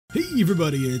Hey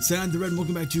everybody, it's Ad the Red and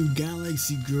welcome back to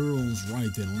Galaxy Girls.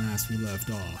 Right then, last we left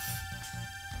off.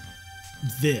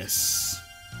 This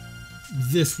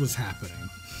was happening.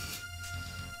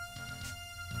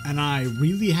 And I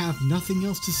really have nothing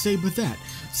else to say but that.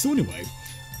 So anyway,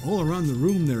 all around the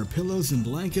room there are pillows and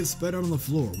blankets spread out on the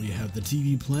floor. We have the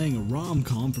TV playing a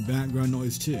rom-com for background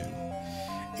noise too.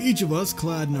 Each of us,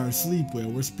 clad in our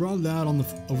sleepwear, were sprawled out on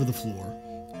over the floor.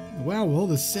 Wow, all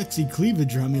this sexy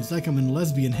cleavage around me, it's like I'm in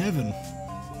lesbian heaven.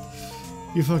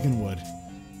 You fucking would.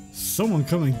 Someone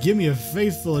come and give me a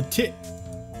face full of tit.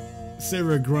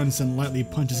 Sarah grunts and lightly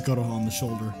punches Gotoha on the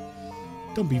shoulder.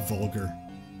 Don't be vulgar.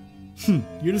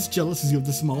 You're just jealous because you have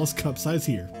the smallest cup size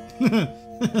here.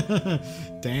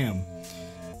 Damn.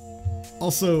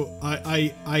 Also,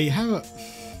 I have a...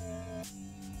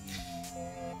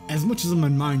 As much as I'm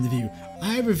reminded of you,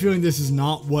 I have a feeling this is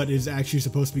not what is actually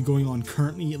supposed to be going on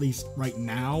currently, at least right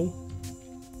now.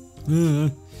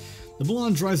 The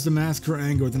blonde tries to mask her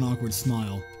anger with an awkward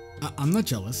smile. I'm not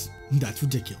jealous. That's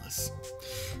ridiculous.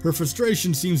 Her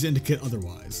frustration seems to indicate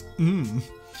otherwise.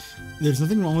 There's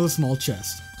nothing wrong with a small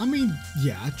chest. I mean,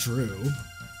 yeah, true.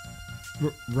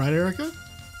 Right, Erica?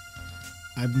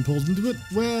 I've been pulled into it?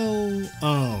 Well,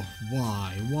 oh,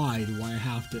 why? Why do I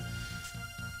have to...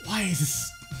 Why is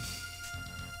this...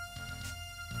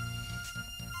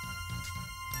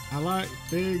 I like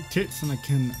big tits and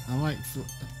I like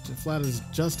flat as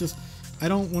justice. I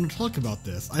don't want to talk about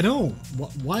this. I don't.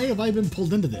 Why have I been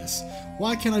pulled into this?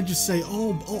 Why can't I just say,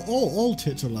 all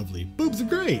tits are lovely. Boobs are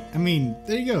great. I mean,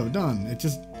 there you go, done. It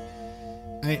just,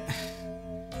 I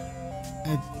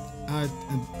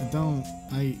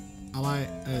like,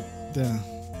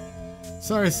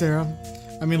 sorry, Sarah.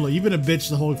 I mean, look, you've been a bitch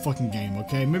the whole fucking game,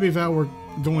 okay? Maybe if I were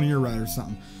going your route or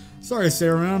something. Sorry,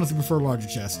 Sarah, I honestly prefer larger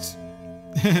chests.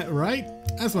 Right?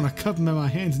 I just want to cup them in my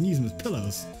hands and use them as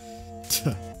pillows.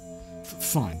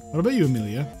 Fine. What about you,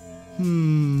 Amelia?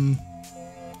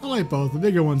 I like both. The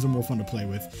bigger ones are more fun to play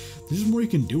with. There's just more you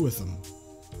can do with them.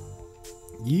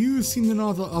 You seem to know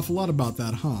an awful lot about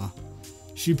that, huh?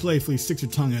 She playfully sticks her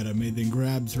tongue at him and then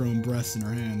grabs her own breasts in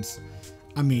her hands.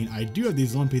 I mean, I do have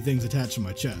these lumpy things attached to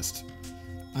my chest.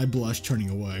 I blush, turning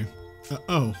away.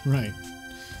 Oh, right.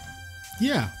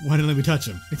 Yeah, why didn't let me touch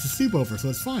him? It's a sleepover, so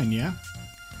it's fine, yeah?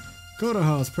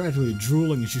 Gotoha is practically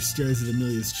drooling as she stares at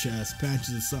Amelia's chest,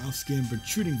 patches of soft skin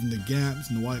protruding from the gaps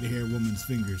in the white-haired woman's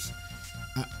fingers.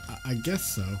 I guess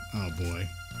so. Oh boy.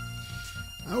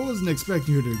 I wasn't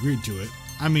expecting her to agree to it.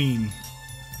 I mean...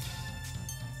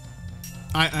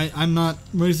 I'm not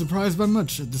really surprised by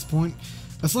much at this point.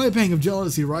 A slight pang of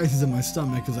jealousy rises in my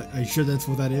stomach, as I'm sure that's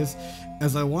what that is,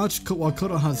 as I watch while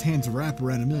Kotoha's hands wrap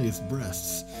around Amelia's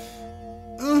breasts.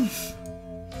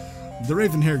 The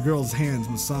raven-haired girl's hands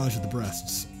massage the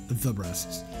breasts.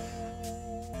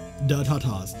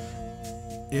 Da-ta-tas.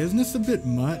 Isn't this a bit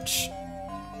much?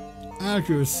 I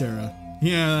agree with Sarah.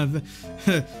 Yeah,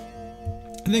 I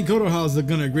think Kotoha's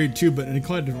gonna agree too, but in a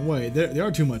quite different way. They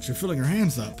are too much. They're filling her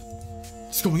hands up.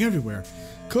 It's going everywhere.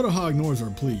 Kotoha ignores her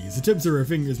pleas. The tips of her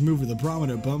fingers move with the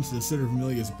prominent bumps to the center of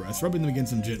Amelia's breast, rubbing them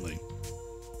against them gently.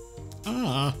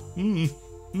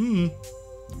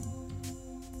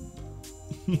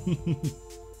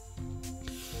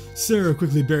 Sarah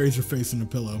quickly buries her face in her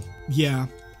pillow. Yeah,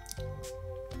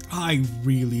 I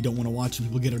really don't want to watch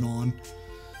people get it on.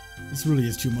 This really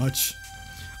is too much.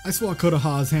 I swat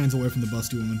Kotoha's hands away from the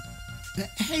busty woman.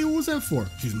 Hey, what was that for?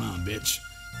 She's mine, bitch.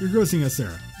 You're grossing us,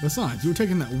 Sarah. Besides, you were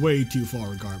taking that way too far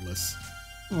regardless.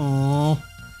 Aww.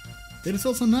 They just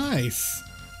felt so nice.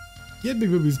 You had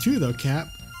big boobies too, though, Cap.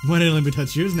 Why didn't you let me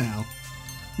touch yours now?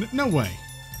 No way.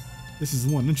 This is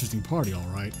one interesting party,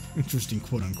 alright. Interesting,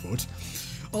 quote-unquote.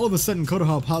 All of a sudden,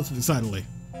 Kotoha pops up excitedly.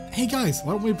 Hey guys,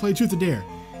 why don't we play Truth or Dare?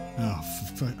 Oh,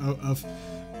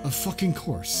 a fucking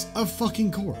course. A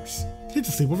fucking course. It's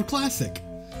a sleepover classic.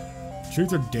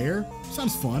 Truth or Dare?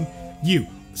 Sounds fun. You,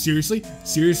 seriously?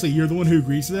 Seriously, you're the one who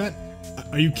agrees to that?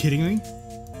 Are you kidding me?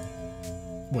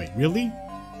 Wait, really?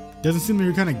 Doesn't seem like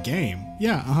your kind of game.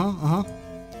 Yeah,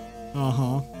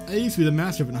 I used to be the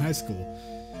master of it in high school.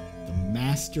 The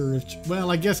master of...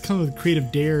 Well, I guess kind of with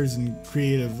creative dares and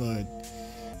creative,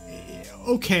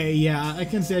 okay, yeah, I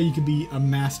can say you could be a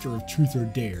master of Truth or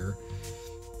Dare.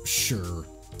 Sure.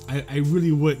 I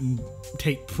really wouldn't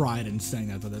take pride in saying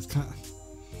that, but that's kind of...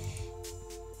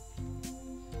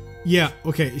 Yeah,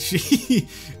 okay,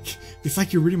 it's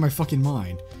like you're reading my fucking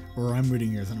mind. Or I'm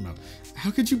reading yours, I don't know. How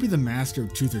could you be the master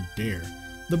of Truth or Dare?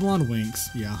 The blonde winks.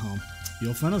 Yeah,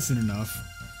 you'll find out soon enough.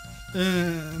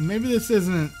 Maybe this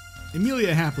isn't...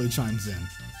 Amelia happily chimes in.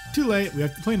 Too late, we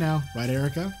have to play now. Right,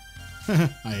 Erica?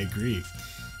 I agree.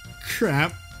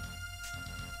 Crap.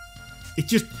 It's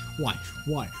just, why?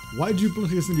 Why did you put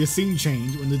this into a scene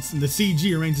change when the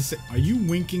CG arranges to say, are you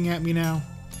winking at me now?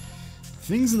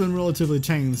 Things have been relatively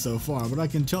tame so far, but I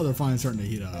can tell they're finally starting to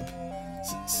heat up.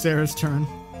 Sarah's turn.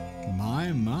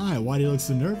 My, why do you look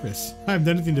so nervous? I haven't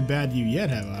done anything to bad you yet,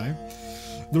 have I?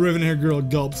 The raven-haired girl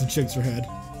gulps and shakes her head.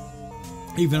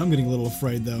 Even I'm getting a little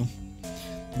afraid, though.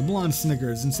 The blonde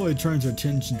snickers and slowly turns her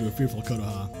attention to a fearful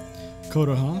Kodaha.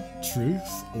 Kodaha,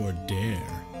 truth or dare?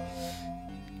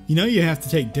 You know you have to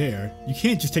take dare. You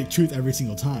can't just take truth every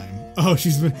single time. Oh,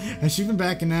 has she been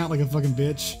backing out like a fucking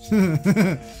bitch?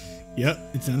 Yep,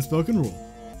 it's an unspoken rule.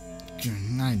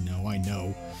 I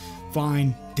know.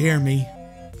 Fine, dare me.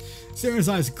 Sarah's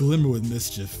eyes glimmer with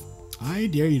mischief. I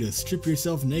dare you to strip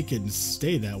yourself naked and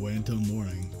stay that way until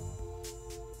morning.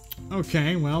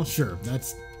 Okay, well, sure.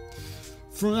 That's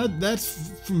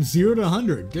from 0 to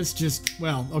 100. That's just,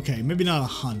 well, okay, maybe not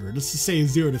 100. Let's just say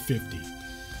 0 to 50.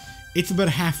 It's about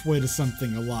halfway to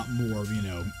something a lot more, you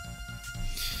know.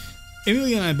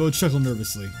 Emilia and I both chuckle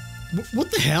nervously.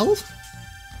 What the hell?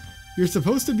 You're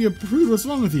supposed to be a prude. What's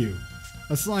wrong with you?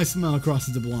 A sly smile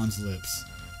crosses the blonde's lips.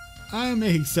 I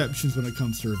make exceptions when it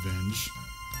comes to revenge.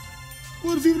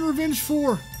 What is even revenge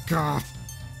for? Gah.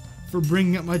 For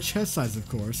bringing up my chest size, of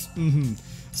course.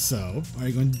 So, are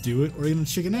you going to do it or are you going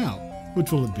to chicken out?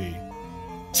 Which will it be?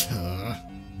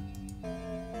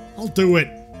 I'll do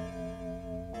it.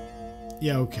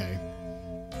 Yeah, okay.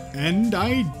 And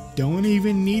I don't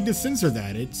even need to censor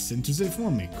that. It censors it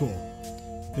for me.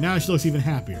 Cool. But now she looks even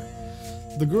happier.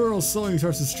 The girl slowly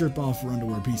starts to strip off her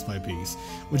underwear piece by piece.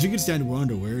 When she gets down to her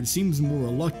underwear, it seems more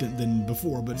reluctant than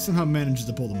before, but somehow manages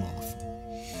to pull them off.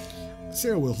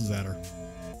 Sarah whistles at her.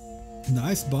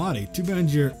 Nice body. Too bad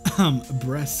your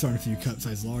breasts aren't a few cup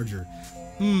size larger.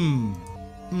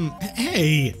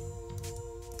 Hey!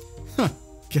 Huh.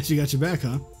 Guess you got your back,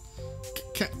 huh?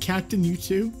 Captain, you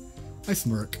too? I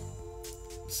smirk.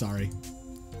 Sorry.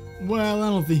 Well, I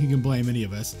don't think you can blame any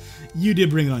of us. You did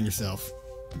bring it on yourself.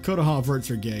 Kodaha averts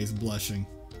her gaze, blushing.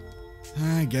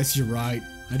 I guess you're right.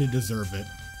 I did deserve it.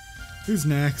 Who's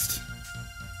next?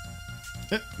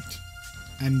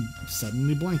 And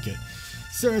suddenly blanket.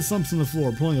 Sarah slumps on the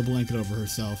floor, pulling a blanket over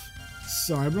herself.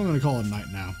 Sorry, but I'm gonna call it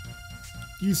night now.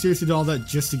 You seriously did all that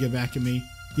just to get back at me?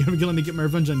 You ever gonna let me get my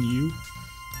revenge on you?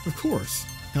 Of course.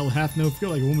 Hell hath no fear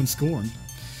like a woman scorned.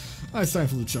 I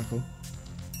stifle a chuckle.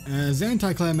 As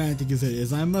anticlimactic as it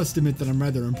is, I must admit that I'm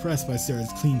rather impressed by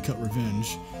Sarah's clean-cut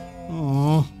revenge.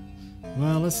 Aww.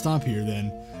 Well, let's stop here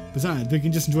then. Besides, we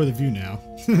can just enjoy the view now.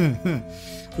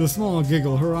 With a small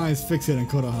giggle, her eyes fixate on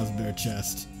Kodaha's bare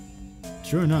chest.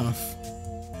 Sure enough.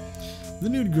 The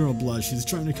nude girl blushes,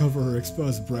 trying to cover her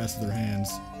exposed breast with her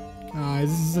hands. Guys,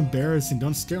 this is embarrassing.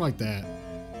 Don't stare like that.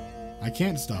 I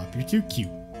can't stop. You're too cute.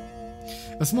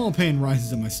 A small pain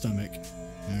rises in my stomach.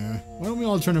 Why don't we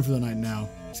all turn in for the night now?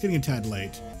 It's getting a tad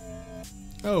late.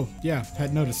 Oh, yeah,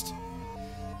 had noticed.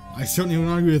 I certainly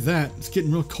wouldn't argue with that. It's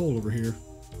getting real cold over here.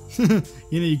 You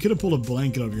know, you could have pulled a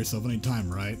blanket over yourself any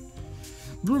time, right?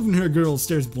 The raven-haired girl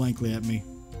stares blankly at me.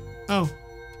 Oh,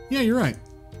 yeah, you're right.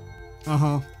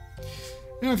 Uh-huh.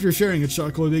 After sharing a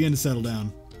chuckle, we begin to settle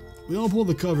down. We all pull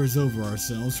the covers over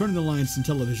ourselves, turning the lights and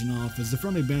television off as the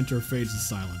friendly banter fades to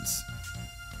silence.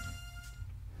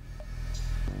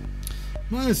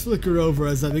 My eyes flicker over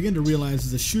as I begin to realize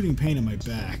there's a shooting pain in my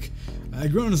back. I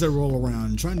groan as I roll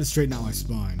around, trying to straighten out my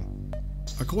spine.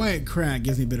 A quiet crack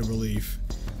gives me a bit of relief.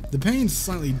 The pain's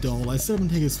slightly dull. I sit up and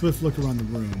take a swift look around the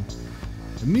room.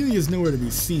 Amelia's nowhere to be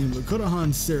seen, but Kodaha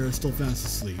and Sarah are still fast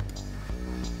asleep.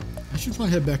 I should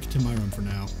probably head back to my room for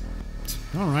now.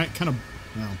 Alright, kind of,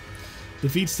 well,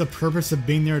 defeats the purpose of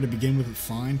being there to begin with,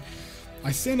 fine.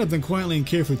 I stand up then quietly and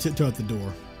carefully tiptoe out the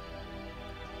door.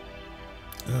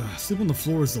 Sleep on the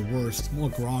floor is the worst. I'm all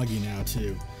groggy now,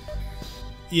 too.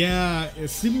 Yeah,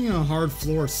 sleeping on a hard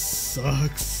floor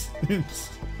sucks. I've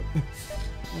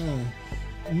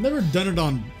never done it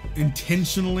on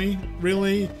intentionally,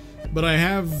 really, but I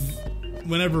have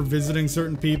whenever visiting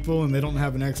certain people and they don't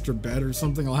have an extra bed or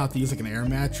something, I'll have to use like an air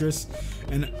mattress.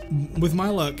 And with my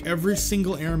luck, every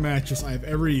single air mattress I've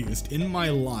ever used in my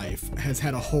life has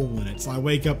had a hole in it, so I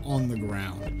wake up on the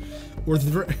ground. Or at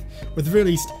the very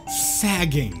least,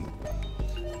 sagging.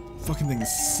 Fucking things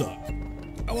suck.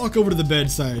 I walk over to the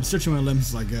bedside, stretching my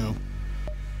limbs as I go.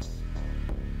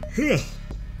 I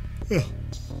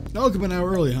woke up an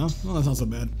hour early, huh? Well, that's not so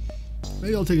bad.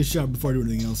 Maybe I'll take a shower before I do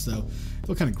anything else, though. I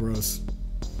feel kind of gross.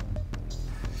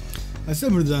 I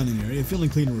step into the dining area, feeling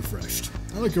clean and refreshed.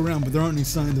 I look around, but there aren't any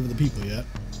signs of the people yet.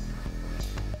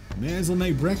 May as well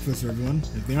make breakfast for everyone.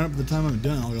 If they aren't by the time I'm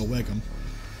done, I'll go wake them.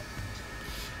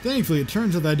 Thankfully, it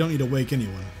turns out that I don't need to wake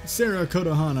anyone. Sarah,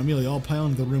 Konoha, and Amelia all pile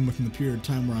into the room within the period of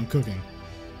time where I'm cooking.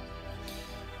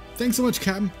 Thanks so much,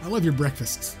 Captain. I love your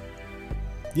breakfasts.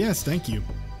 Yes, thank you.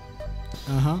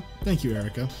 Thank you,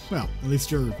 Erica. Well, at least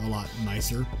you're a lot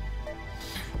nicer.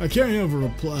 Carrying over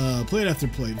plate after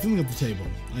plate, filling up the table.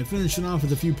 I finish it off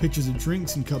with a few pitchers of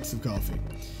drinks and cups of coffee.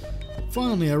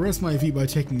 Finally, I rest my feet by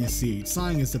taking a seat,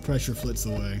 sighing as the pressure flits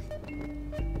away.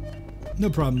 No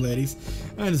problem, ladies.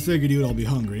 I just figured you would all be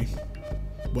hungry.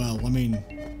 Well, I mean,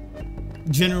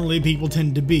 generally people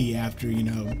tend to be after, you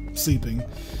know, sleeping.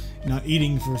 Not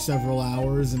eating for several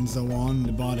hours and so on,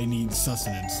 the body needs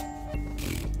sustenance.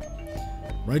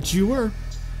 Right you were.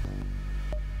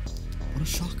 What a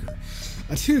shocker.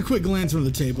 I took a quick glance around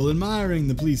the table, admiring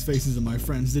the pleased faces of my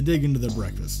friends to dig into their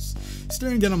breakfasts.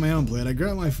 Staring down on my own plate, I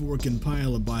grab my fork and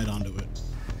pile a bite onto it.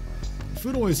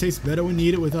 Food always tastes better when you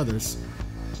eat it with others.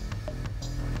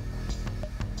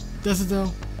 Does it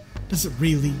though? Does it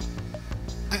really?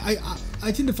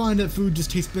 I tend to find that food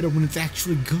just tastes better when it's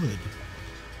actually good.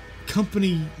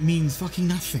 Company means fucking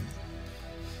nothing.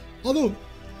 Although,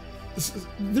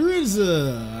 there is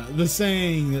the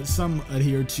saying that some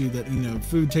adhere to that, you know,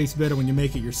 food tastes better when you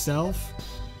make it yourself,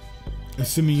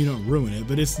 assuming you don't ruin it,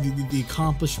 but it's the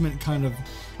accomplishment kind of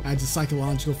adds a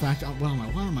psychological factor. Why am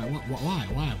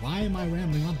I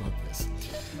rambling on about this?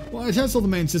 Well, I test all the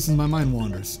main systems, my mind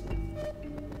wanders.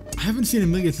 I haven't seen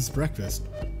Amelia since breakfast.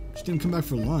 She didn't come back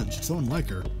for lunch. It's so unlike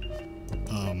her.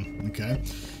 Okay.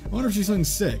 I wonder if she's feeling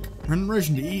sick. Her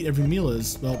narration to eat every meal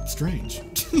is, well, strange.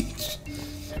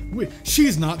 Wait,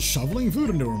 she's not shoveling food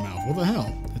into her mouth. What the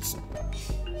hell? It's...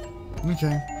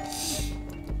 Okay.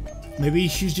 Maybe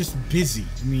she's just busy.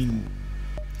 I mean...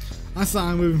 I saw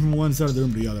her moving from one side of the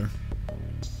room to the other.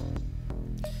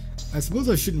 I suppose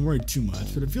I shouldn't worry too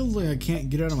much, but it feels like I can't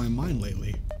get out of my mind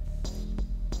lately.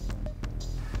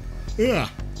 Ugh!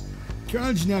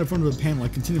 Crouching out in front of a panel, I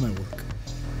continue my work.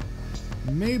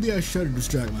 Maybe I should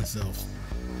distract myself.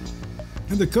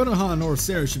 And the Konoha nor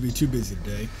Sarah should be too busy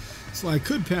today, so I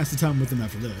could pass the time with them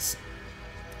after this.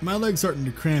 My leg's starting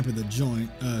to cramp at the joint,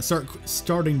 so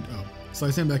I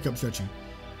stand back up stretching.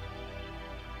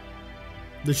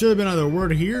 There should have been either a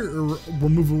word here or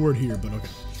remove a word here, but okay.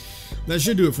 That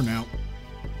should do it for now.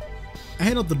 I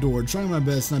head out the door, trying my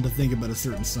best not to think about a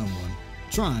certain someone.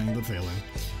 Trying, but failing.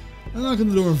 I knock on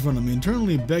the door in front of me,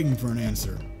 internally begging for an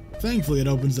answer. Thankfully, it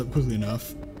opens up quickly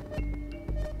enough.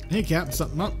 Hey, Cap,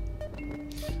 something up?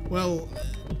 Well,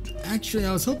 actually,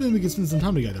 I was hoping we could spend some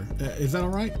time together. Is that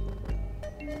alright?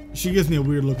 She gives me a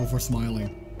weird look before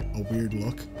smiling. A weird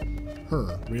look?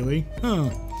 Her, really? Huh.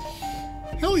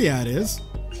 Hell yeah, it is.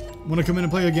 Wanna come in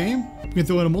and play a game? We can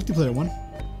throw in a multiplayer one.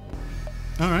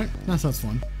 Alright, that sounds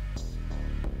fun.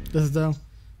 Does it though?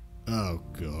 Oh,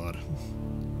 God.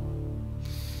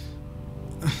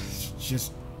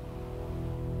 Just...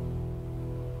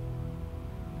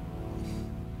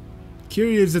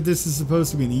 curious if this is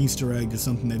supposed to be an Easter egg to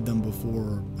something they've done before,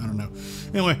 or I don't know.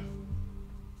 Anyway.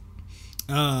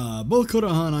 Both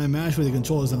Konoha and I mash with the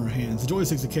controllers in our hands, the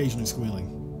joystick's occasionally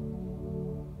squealing.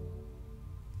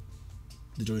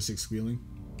 The joystick squealing?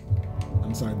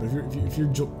 I'm sorry, but if you're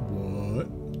what?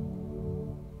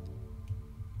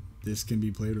 This can be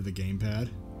played with a gamepad?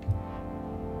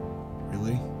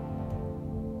 Really?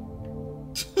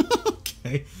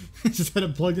 Okay. I just had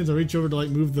it plugged in to reach over to like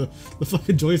move the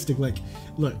fucking joystick. Like,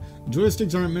 look,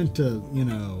 joysticks aren't meant to, you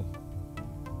know,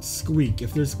 squeak.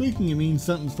 If they're squeaking, it means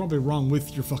something's probably wrong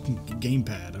with your fucking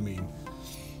gamepad. I mean,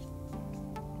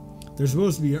 they're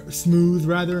supposed to be smooth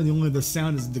rather, and the only the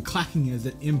sound is the clacking as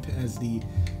it impacts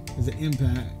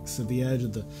at the edge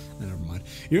of the. Never mind.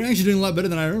 You're actually doing a lot better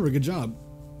than I remember. Good job.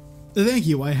 Thank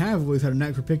you. I have always had a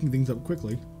knack for picking things up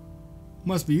quickly.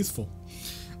 Must be useful.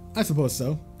 I suppose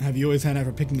so. Have you always had a knack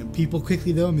for picking up people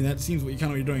quickly, though? I mean, that seems what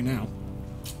you're doing now.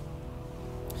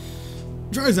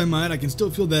 Try as I might, I can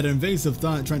still feel that invasive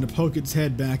thought trying to poke its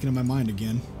head back into my mind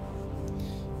again.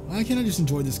 Why can't I just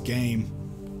enjoy this game?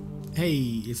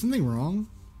 Hey, is something wrong?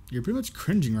 You're pretty much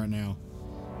cringing right now.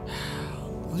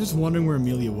 I was just wondering where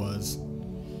Amelia was.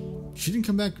 She didn't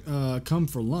come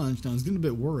for lunch, and I was getting a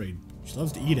bit worried. She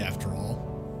loves to eat after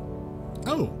all.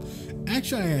 Oh,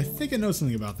 actually, I think I know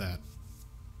something about that.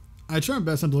 I try my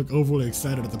best not to look overly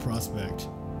excited at the prospect.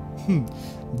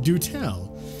 Do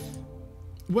tell.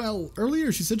 Well,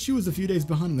 earlier she said she was a few days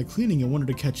behind in the cleaning and wanted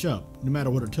to catch up, no matter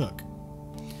what it took.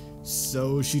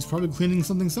 So she's probably cleaning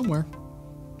something somewhere.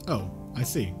 Oh, I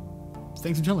see.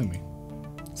 Thanks for telling me.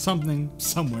 Something,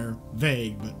 somewhere,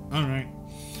 vague, but alright.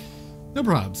 No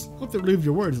probs. Hope that relieved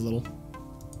your words a little.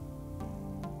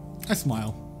 I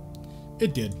smile.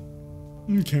 It did.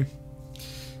 Okay.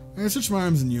 I stretch my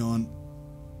arms and yawn.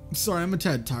 Sorry, I'm a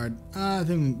tad tired. I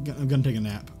think I'm gonna take a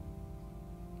nap.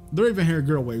 The raven-haired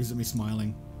girl waves at me,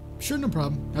 smiling. Sure, no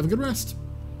problem. Have a good rest.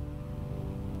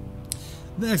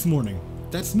 The next morning.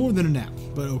 That's more than a nap,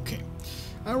 but okay.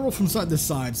 I roll from side to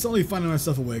side, slowly finding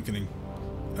myself awakening.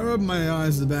 I rub my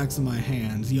eyes to the backs of my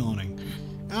hands, yawning.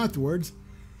 Afterwards...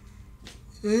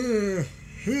 Thank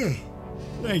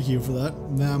you for that.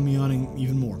 Now I'm yawning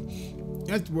even more.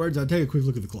 Afterwards, I take a quick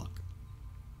look at the clock.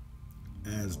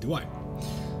 As do I.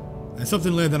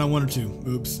 Something later than I wanted to.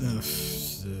 Oops.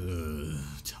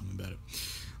 Tell me about it.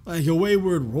 Like a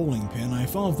wayward rolling pin, I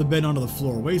fall off the bed onto the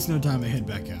floor, wasting no time to head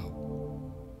back out.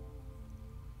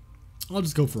 I'll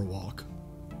just go for a walk.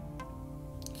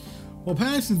 While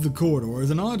passing through the corridors,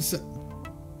 an odd sound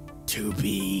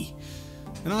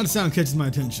catches my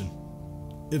attention.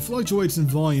 It fluctuates in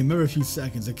volume every few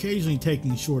seconds, occasionally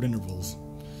taking short intervals.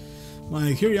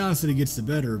 My curiosity gets the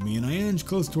better of me, and I inch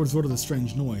close towards what of the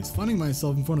strange noise, finding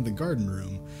myself in front of the garden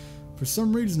room. For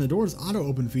some reason, the door's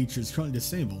auto-open feature is currently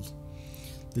disabled.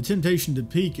 The temptation to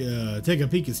take a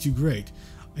peek is too great.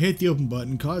 I hit the open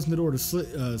button, causing the door to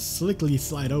slickly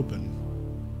slide open.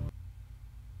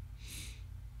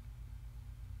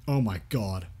 Oh my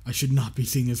god, I should not be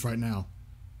seeing this right now.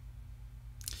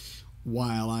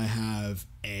 While I have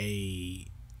a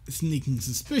sneaking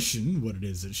suspicion what it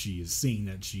is that she is seeing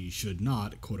that she should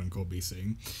not, quote-unquote, be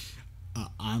seeing,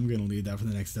 I'm going to leave that for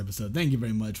the next episode. Thank you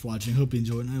very much for watching. Hope you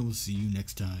enjoyed, and I will see you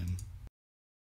next time.